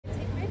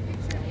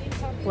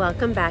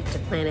Welcome back to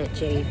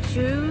planetjejuda.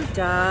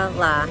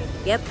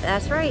 Yep,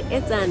 that's right.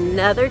 It's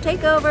another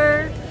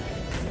takeover.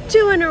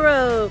 2 in a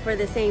row for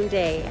the same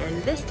day.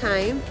 And this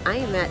time I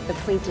am at the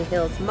Puente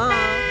Hills Mall.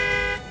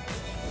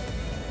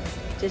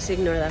 Just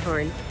ignore the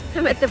horn.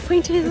 I'm at the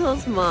Puente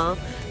Hills Mall,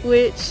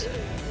 which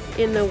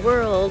in the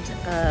world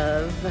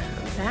of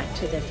Back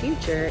to the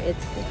Future,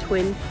 it's the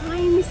Twin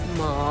Pines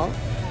Mall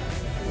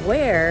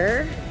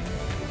where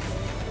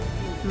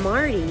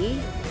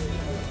Marty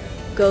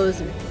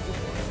goes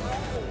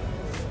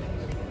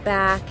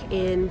back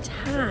in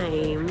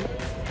time.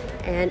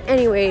 And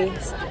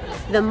anyways,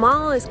 the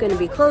mall is going to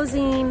be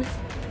closing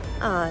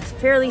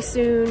fairly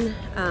soon.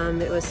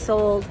 It was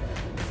sold,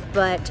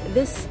 but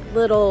this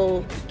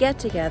little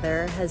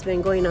get-together has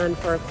been going on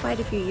for quite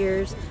a few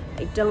years.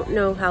 I don't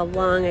know how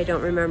long, I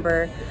don't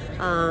remember,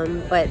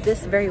 but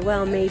this very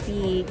well may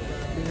be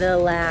the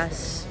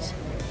last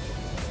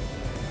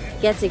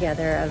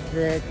get-together of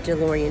the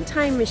DeLorean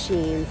time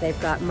machines. They've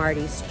got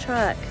Marty's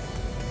truck.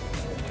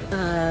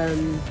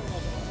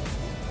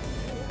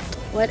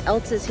 What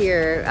else is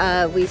here?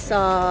 We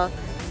saw,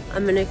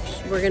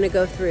 we're gonna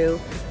go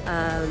through.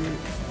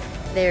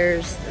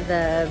 There's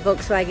the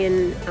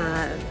Volkswagen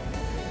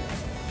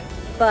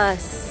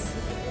bus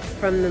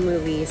from the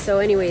movie. So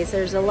anyways,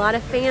 there's a lot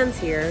of fans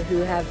here who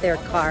have their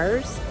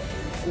cars,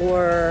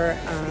 or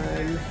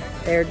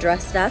they're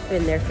dressed up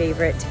in their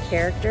favorite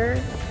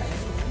character,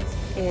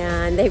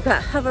 and they've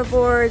got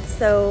hoverboards.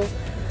 So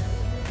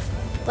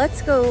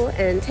let's go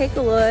and take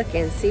a look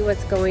and see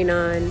what's going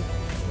on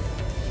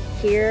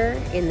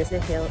here in the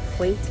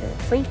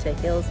Puente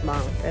Hills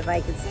Mall, if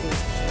I can see.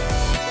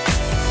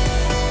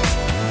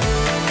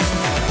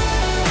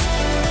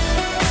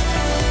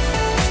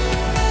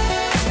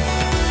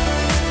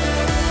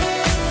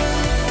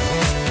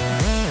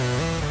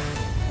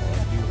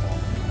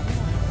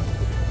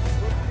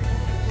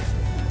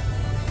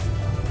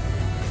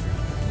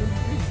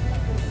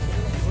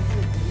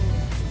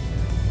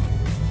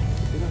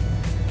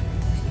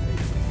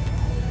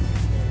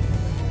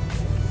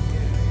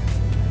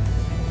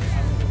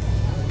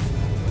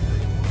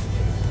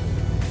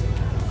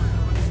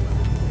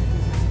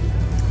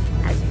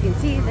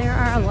 See, there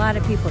are a lot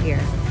of people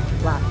here.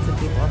 Lots of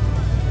people.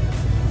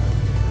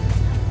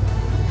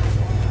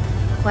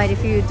 Quite a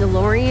few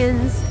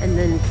DeLoreans, and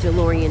then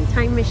DeLorean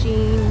time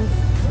machines.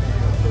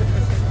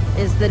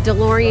 Is the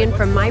DeLorean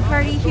from my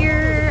party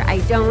here? I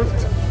don't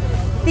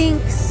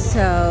think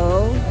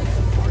so.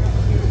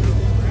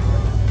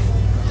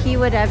 He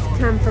would have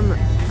come from,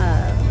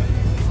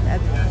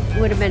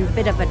 would have been a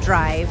bit of a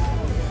drive.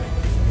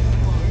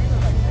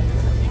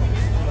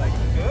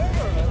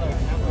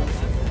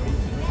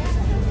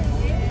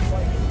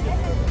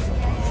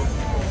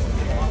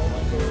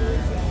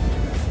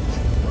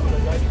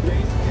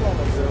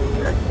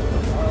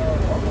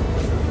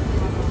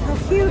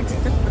 Cute.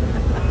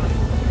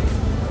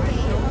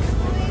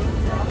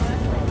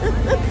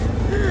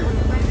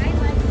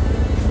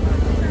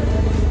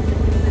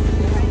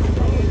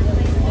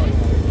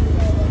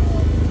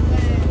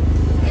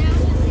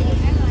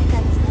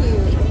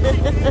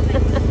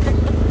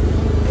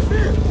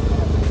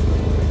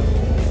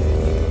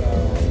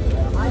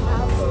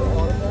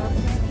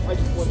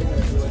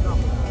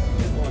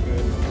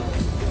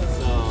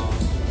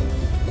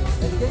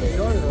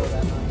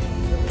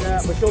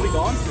 But she'll be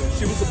gone soon.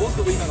 She was supposed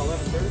to leave at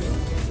 11:30.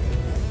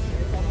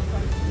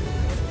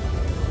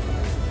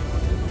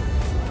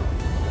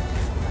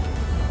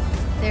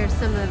 There's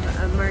some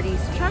of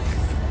Marty's trucks.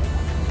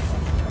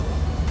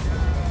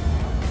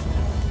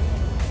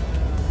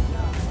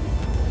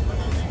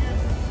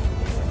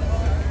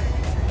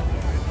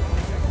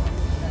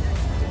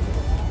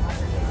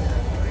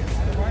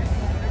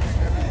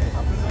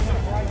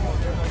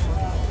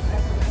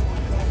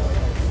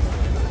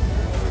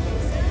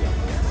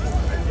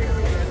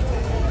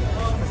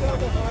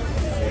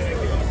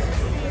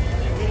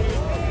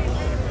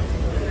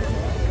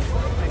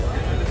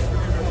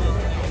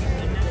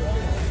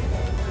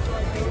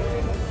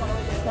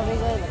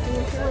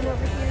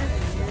 Over here.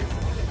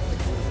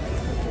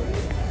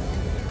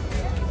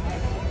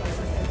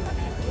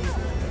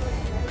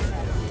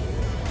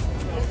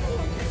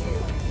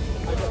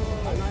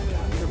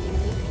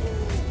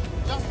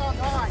 Just on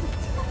time.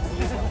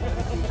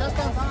 Just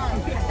on time.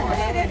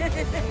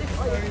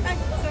 Sorry.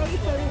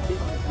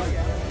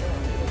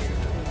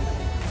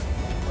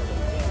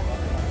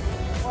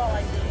 Well,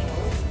 I see.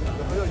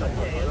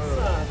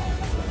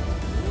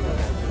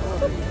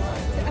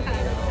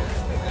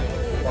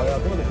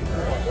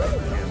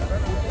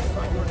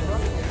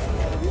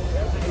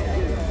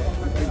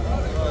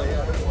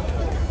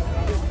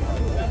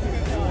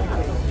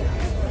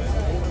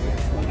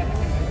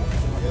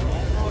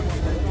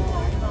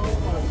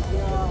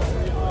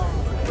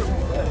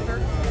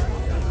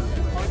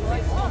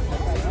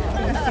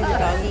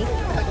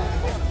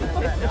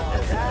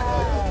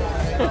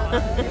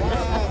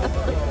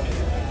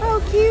 Oh,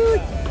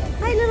 cute!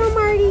 Hi, little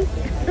Marty.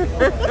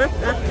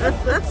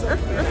 That's a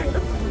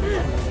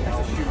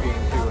shoe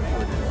game too.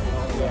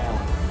 Yeah.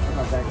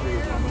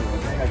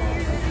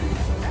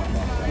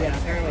 Yeah,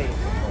 apparently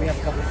have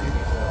a couple of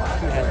students.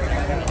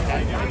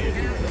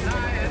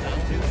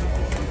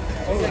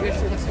 Oh, I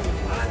guess you're listening.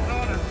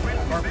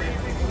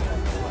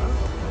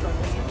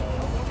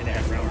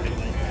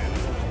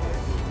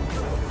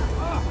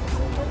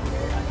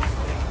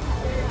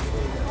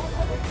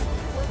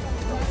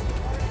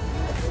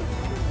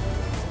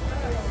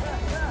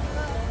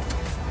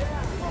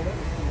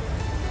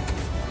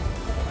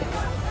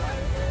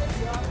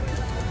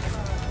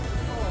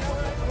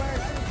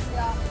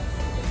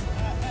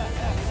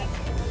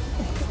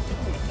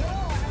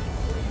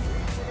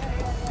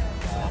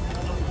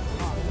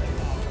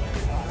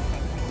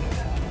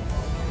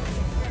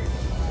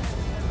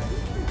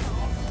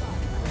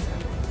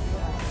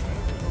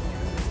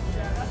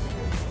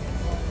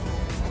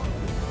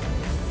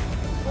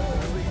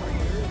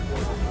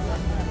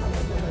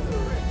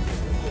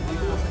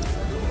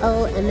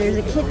 Oh, and there's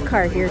a kid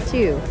car here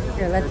too.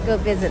 Here, let's go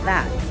visit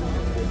that.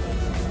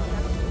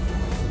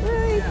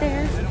 Right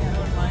there.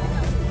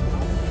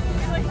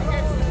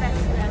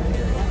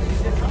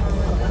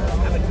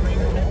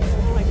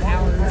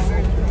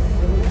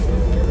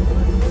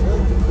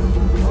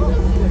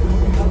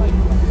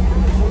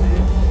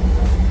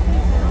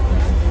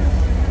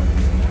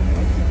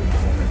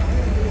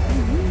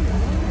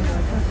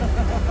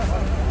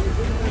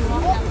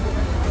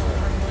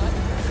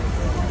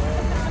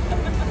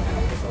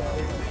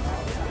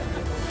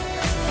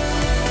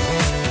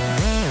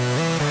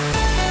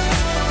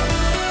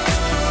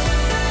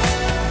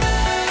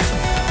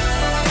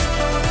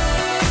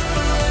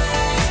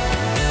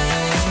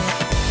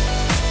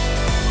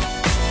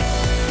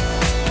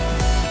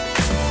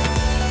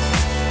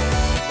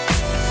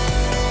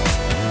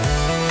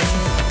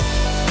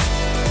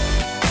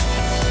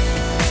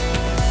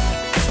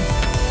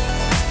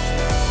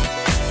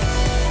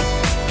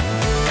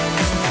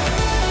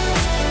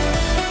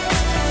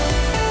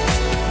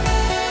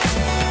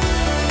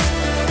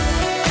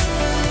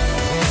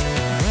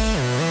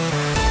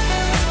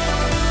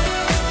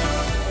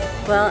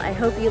 Well, I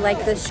hope you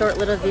like this short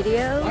little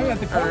video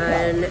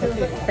on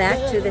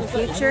Back to the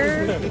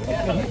Future.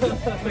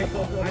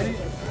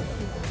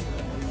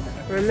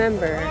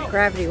 Remember,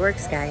 gravity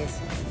works, guys.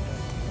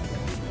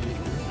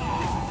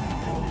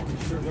 Oh,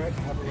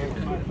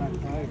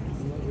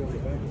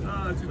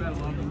 too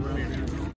bad.